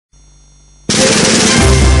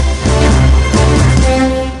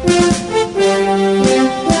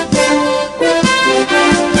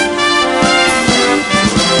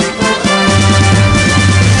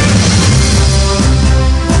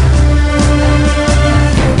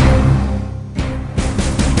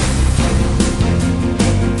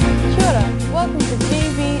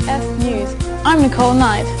I'm Nicole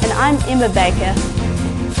Knight. And I'm Emma Baker.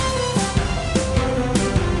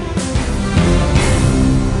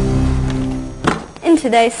 In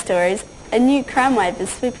today's stories, a new crime wave is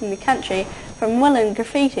sweeping the country. From woolen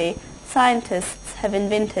graffiti, scientists have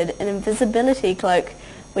invented an invisibility cloak.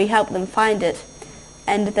 We help them find it.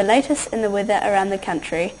 And the latest in the weather around the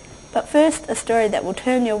country. But first, a story that will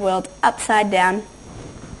turn your world upside down.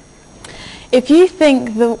 If you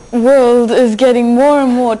think the world is getting more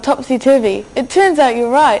and more topsy-turvy, it turns out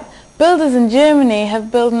you're right. Builders in Germany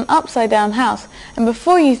have built an upside-down house, and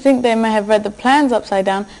before you think they may have read the plans upside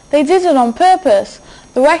down, they did it on purpose.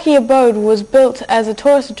 The wacky abode was built as a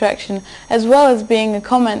tourist attraction, as well as being a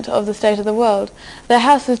comment of the state of the world. The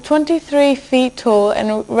house is 23 feet tall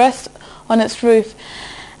and rests on its roof,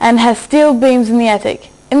 and has steel beams in the attic.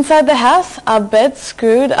 Inside the house are beds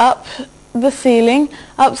screwed up the ceiling,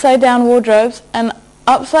 upside-down wardrobes, an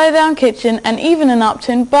upside-down kitchen, and even an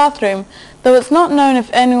upturned bathroom, though it's not known if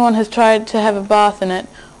anyone has tried to have a bath in it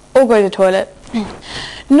or go to the toilet.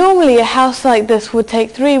 Normally a house like this would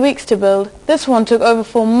take 3 weeks to build. This one took over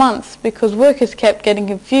 4 months because workers kept getting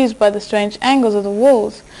confused by the strange angles of the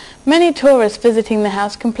walls. Many tourists visiting the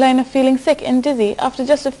house complain of feeling sick and dizzy after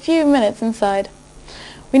just a few minutes inside.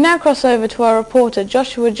 We now cross over to our reporter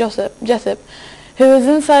Joshua Jessup, who is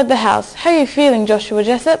inside the house. How are you feeling, Joshua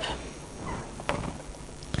Jessup?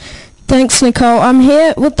 Thanks, Nicole. I'm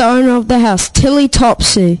here with the owner of the house, Tilly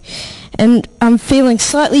Topsy, and I'm feeling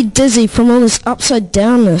slightly dizzy from all this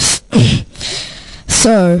upside-downness.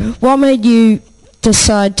 So, what made you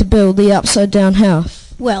decide to build the upside-down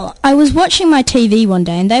house? Well, I was watching my TV one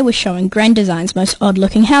day and they were showing Grand Design's most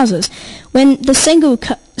odd-looking houses when the signal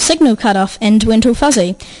cut off and went all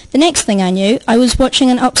fuzzy. The next thing I knew, I was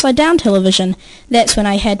watching an upside-down television. That's when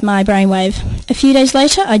I had my brainwave. A few days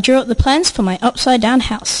later, I drew up the plans for my upside-down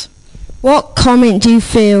house. What comment do you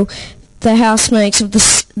feel the house makes of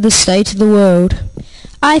the state of the world?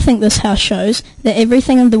 I think this house shows that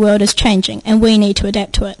everything in the world is changing and we need to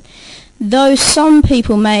adapt to it. Though some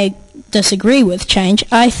people may disagree with change,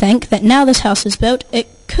 I think that now this house is built, it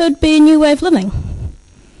could be a new way of living.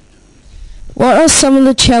 What are some of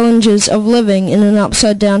the challenges of living in an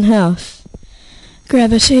upside-down house?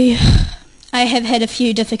 Gravity. I have had a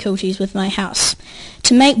few difficulties with my house.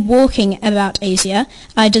 To make walking about easier,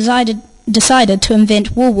 I decided to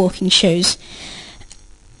invent wall walking shoes.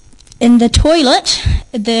 In the toilet,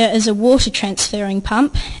 there is a water transferring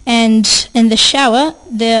pump, and in the shower,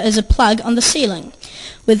 there is a plug on the ceiling.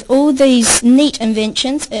 With all these neat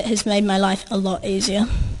inventions, it has made my life a lot easier.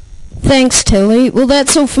 Thanks, Tilly. Well,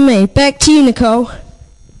 that's all for me. Back to you, Nicole.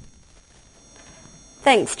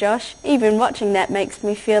 Thanks, Josh. Even watching that makes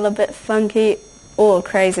me feel a bit funky or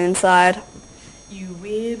crazy inside. You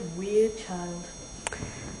weird child.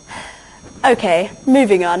 Okay,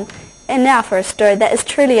 moving on. And now for a story that is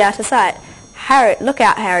truly out of sight. Look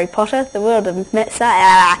out, Harry Potter. The world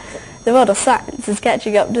of science is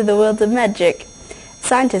catching up to the world of magic.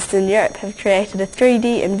 Scientists in Europe have created a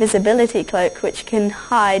 3D invisibility cloak which can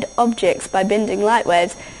hide objects by bending light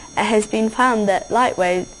waves. It has been found that light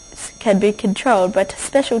waves can be controlled by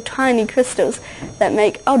special tiny crystals that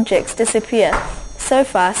make objects disappear. So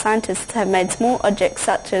far, scientists have made small objects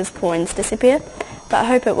such as coins disappear, but I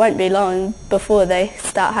hope it won't be long before they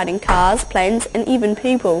start hiding cars, planes, and even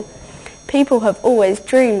people. People have always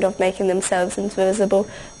dreamed of making themselves invisible.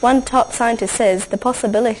 One top scientist says the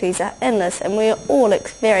possibilities are endless and we are all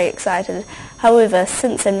very excited. However,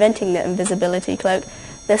 since inventing the invisibility cloak,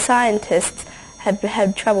 the scientists have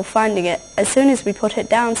had trouble finding it. As soon as we put it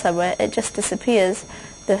down somewhere, it just disappears,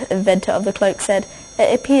 the inventor of the cloak said.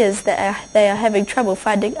 It appears that they are having trouble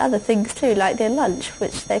finding other things too, like their lunch,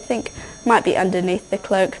 which they think might be underneath the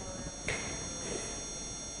cloak.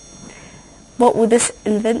 What will this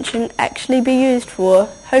invention actually be used for?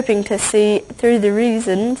 Hoping to see through the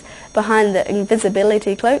reasons behind the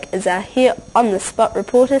invisibility cloak is our here on the spot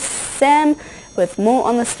reporter Sam with more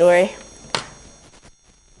on the story.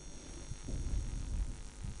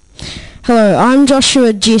 Hello, I'm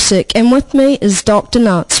Joshua Jessup, and with me is Dr.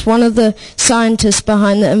 Nuts, one of the scientists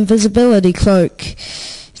behind the invisibility cloak.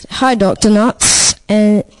 Hi, Dr. Nuts,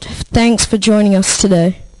 and thanks for joining us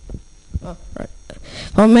today.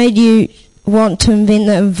 What made you want to invent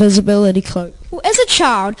the invisibility cloak? Well, as a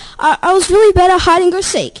child, I was really bad at hide and go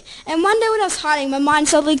seek. And one day when I was hiding, my mind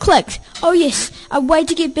suddenly clicked. Oh yes, a way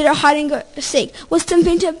to get better at hide and go seek was to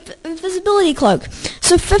invent an invisibility cloak.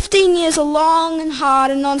 So 15 years of long and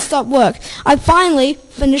hard and non-stop work, I finally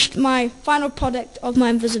finished my final product of my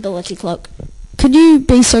invisibility cloak. Could you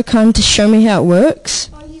be so kind to show me how it works?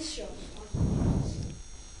 Oh yes, sure.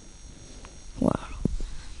 Wow.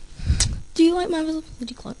 Do you you like my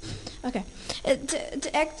invisibility cloak? Okay.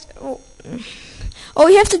 All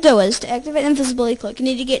you have to do is, to activate the invisibility cloak, you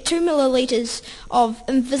need to get 2 milliliters of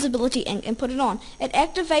invisibility ink and put it on. It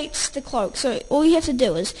activates the cloak, so all you have to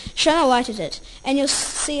do is shine a light at it, and you'll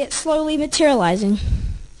see it slowly materializing.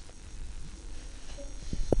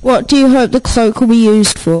 What do you hope the cloak will be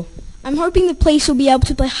used for? I'm hoping the police will be able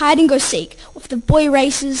to play hide-and-go-seek with the boy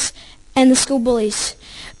racers and the school bullies.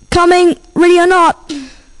 Coming, ready or not.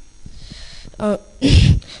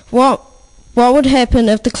 What would happen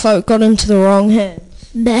if the cloak got into the wrong hands?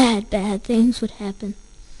 Bad things would happen.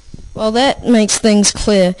 Well, that makes things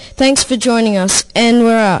clear. Thanks for joining us, and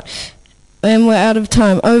we're out. And we're out of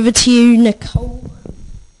time. Over to you, Nicole.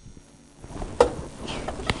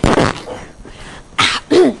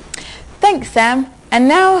 Thanks, Sam. And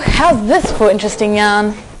now, how's this for interesting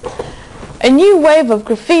yarn? A new wave of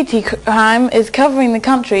graffiti crime is covering the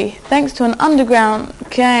country thanks to an underground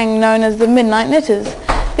gang known as the Midnight Knitters.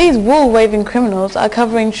 These wool-waving criminals are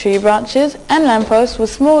covering tree branches and lampposts with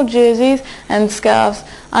small jerseys and scarves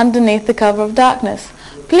underneath the cover of darkness.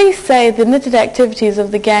 Police say the knitted activities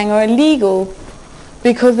of the gang are illegal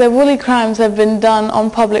because their woolly crimes have been done on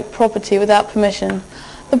public property without permission.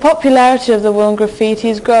 The popularity of the woolen graffiti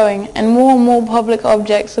is growing, and more public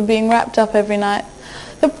objects are being wrapped up every night.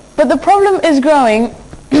 But the problem is growing.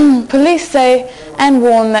 Police say and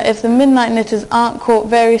warn that if the Midnight Knitters aren't caught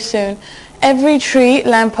very soon, every tree,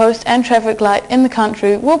 lamppost and traffic light in the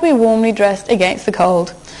country will be warmly dressed against the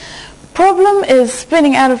cold. Problem is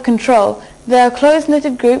spinning out of control. There are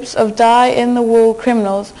close-knitted groups of die-in-the-wool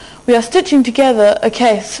criminals. We are stitching together a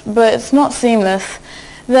case, but it's not seamless.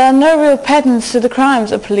 There are no real patterns to the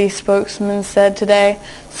crimes, a police spokesman said today.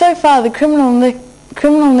 So far, the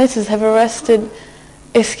criminal knitters have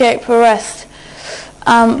escaped arrest,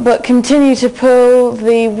 but continue to pull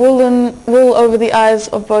the wool over the eyes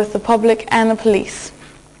of both the public and the police.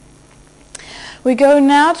 We go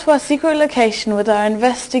now to our secret location with our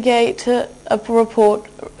investigator report,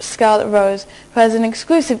 Scarlett Rose, who has an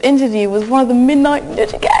exclusive interview with one of the Midnight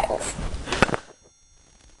Knitter gangs.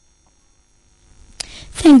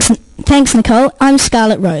 Thanks, Nicole. I'm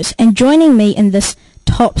Scarlett Rose, and joining me in this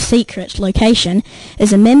top secret location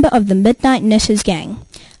is a member of the Midnight Knitters gang.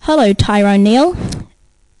 Hello, Tyrone Neal,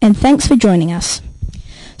 and thanks for joining us.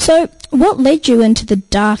 So, what led you into the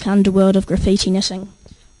dark underworld of graffiti knitting?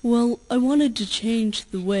 Well, I wanted to change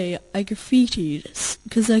the way I graffitied,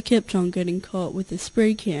 because I kept on getting caught with a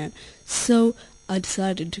spray can, so I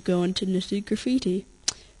decided to go into knitted graffiti.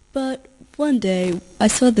 But one day, I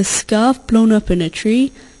saw the scarf blown up in a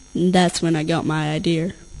tree, and that's when I got my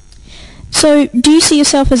idea. So, do you see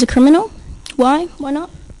yourself as a criminal? Why? Why not?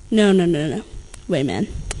 No. Wait, man.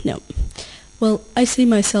 No. Well, I see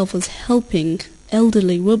myself as helping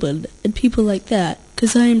elderly women and people like that,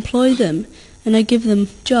 because I employ them, and I give them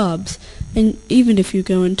jobs. And even if you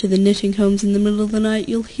go into the knitting homes in the middle of the night,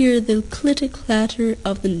 you'll hear the clitter-clatter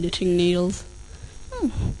of the knitting needles.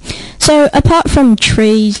 So, apart from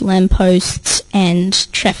trees, lampposts, and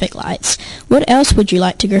traffic lights, what else would you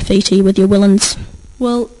like to graffiti with your woolens?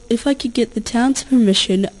 Well, if I could get the town's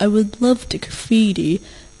permission, I would love to graffiti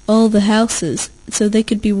all the houses so they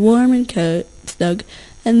could be warm and snug,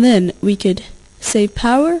 and then we could save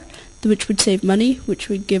power, which would save money, which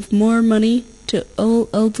would give more money to all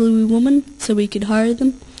elderly women so we could hire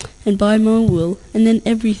them and buy more wool, and then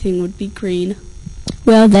everything would be green.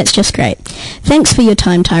 Well, that's just great. Thanks for your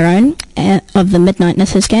time, Tyrone, of the Midnight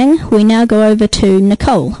Knitters gang. We now go over to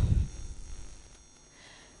Nicole.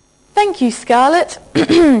 Thank you, Scarlett.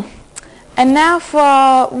 And now for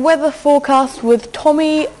our weather forecast with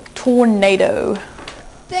Tommy Tornado.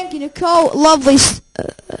 Thank you, Nicole. Lovely.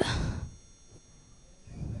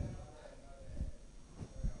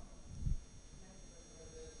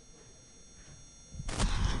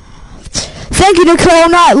 Thank you, Nicole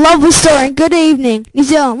Knight. Lovely story. Good evening, New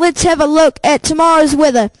Zealand. Let's have a look at tomorrow's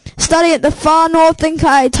weather. Starting at the far north in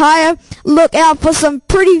Kaitaia, look out for some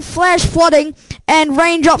pretty flash flooding and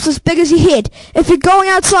raindrops as big as your head. If you're going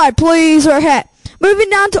outside, please wear a hat.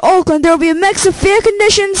 Moving down to Auckland, there will be a mix of fair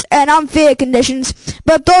conditions and unfair conditions,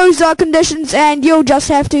 but those are conditions and you'll just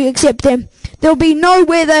have to accept them. There will be no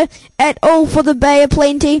weather at all for the Bay of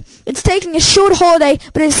Plenty. It's taking a short holiday,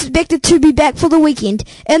 but it's expected to be back for the weekend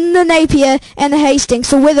in the Napier and the Hastings,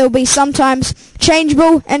 so weather will be sometimes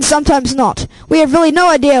changeable and sometimes not. We have really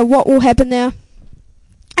no idea what will happen there.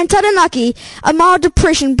 In Taranaki, a mild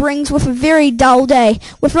depression brings with a very dull day,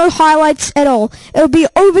 with no highlights at all. It will be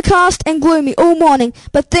overcast and gloomy all morning,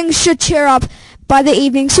 but things should cheer up by the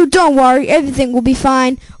evening, so don't worry, everything will be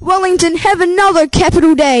fine. Wellington, have another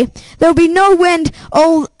capital day. There will be no wind,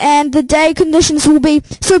 and the day conditions will be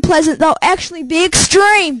so pleasant they'll actually be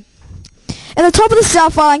extreme. At the top of the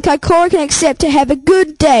South Island, Kaikoura can accept to have a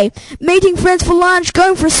good day, meeting friends for lunch,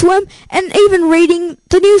 going for a swim, and even reading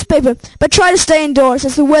the newspaper. But try to stay indoors,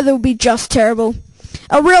 as the weather will be just terrible.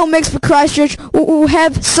 A real mix for Christchurch will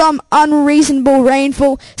have some unreasonable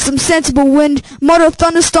rainfall, some sensible wind, moderate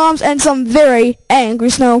thunderstorms, and some very angry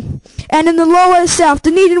snow. And in the lower south,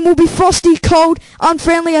 Dunedin will be frosty, cold,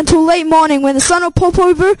 unfriendly until late morning when the sun will pop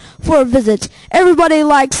over for a visit. Everybody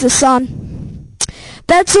likes the sun.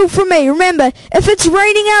 That's all from me. Remember, if it's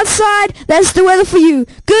raining outside, that's the weather for you.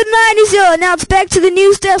 Good night, New Zealand. Now it's back to the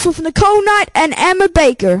news desk with Nicole Knight and Emma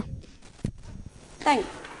Baker.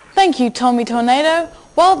 Thank you, Tommy Tornado.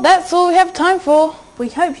 Well, that's all we have time for. We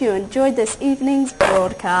hope you enjoyed this evening's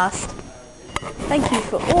broadcast. Thank you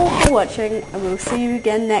all for watching, and we'll see you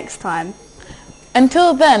again next time.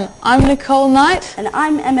 Until then, I'm Nicole Knight. And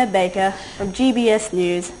I'm Emma Baker from GBS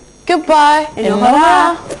News. Goodbye.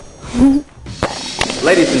 Inohara.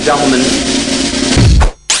 Ladies and gentlemen.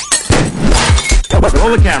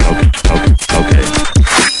 Roll the camera. Okay.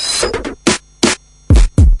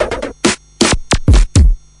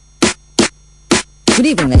 Good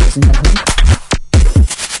evening, ladies and gentlemen.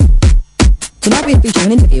 Tonight we are featuring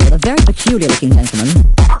an interview with a very peculiar-looking gentleman.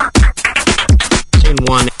 Scene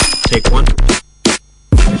 1, take 1.